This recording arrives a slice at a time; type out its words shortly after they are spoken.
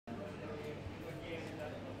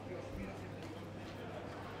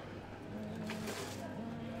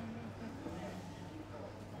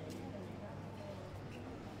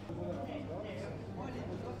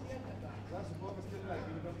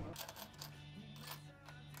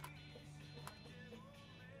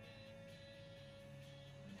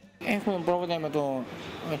Έχουμε πρόβλημα με το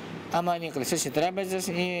άμα είναι κλειστές οι τράπεζες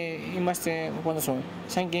ή είμαστε,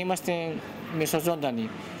 σαν και είμαστε μισοζώντανοι.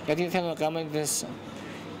 Γιατί θέλουμε να κάνουμε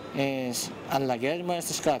τις αλλαγές μας,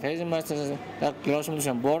 τις καθέσεις μας, να κλείσουμε τους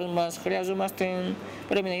εμπόρους μας. Χρειαζόμαστε,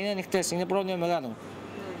 πρέπει να είναι ανοιχτές, είναι πρόβλημα μεγάλο.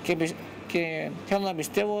 Και θέλω να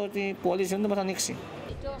πιστεύω ότι πολύ σύντομα θα ανοίξει.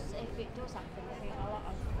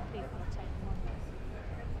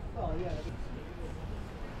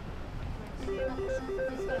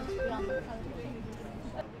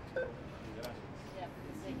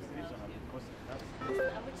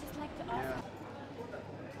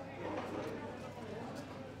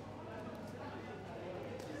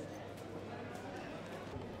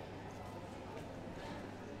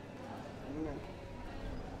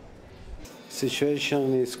 Situation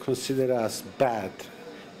is considered as bad.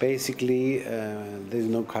 Basically, there's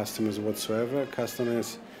no customers whatsoever. Customers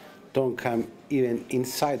don't come even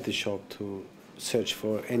inside the shop to search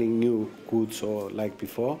for any new goods or like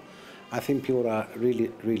before. I think people are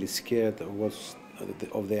really scared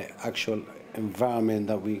of the actual environment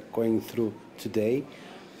that we're going through today,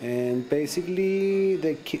 and basically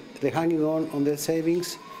they're hanging on their savings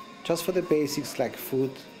just for the basics like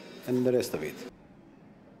food and the rest of it.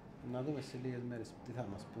 Να δούμε σε λίγες μέρες τι θα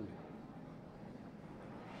μας πούνε.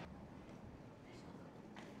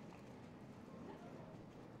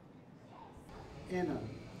 Ένα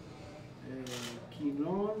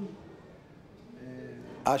κοινό.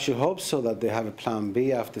 I should hope so that they have a plan B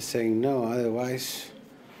after saying no, otherwise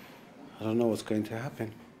I don't know what's going to happen.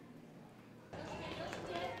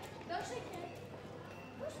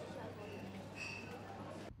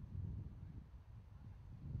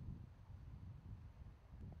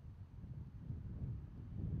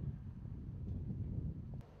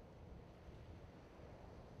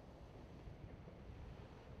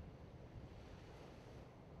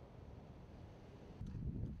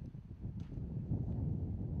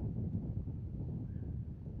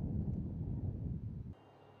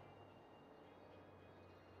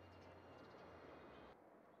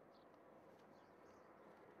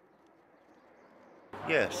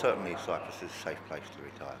 Yeah, certainly Cyprus is a safe place to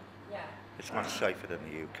retire. It's much safer than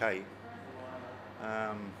the UK.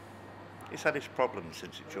 It's had its problems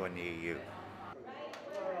since it joined the EU.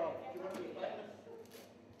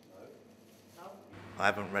 I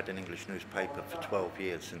haven't read an English newspaper for 12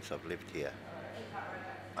 years since I've lived here.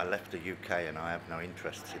 I left the UK and I have no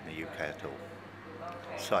interest in the UK at all.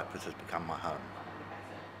 Cyprus has become my home.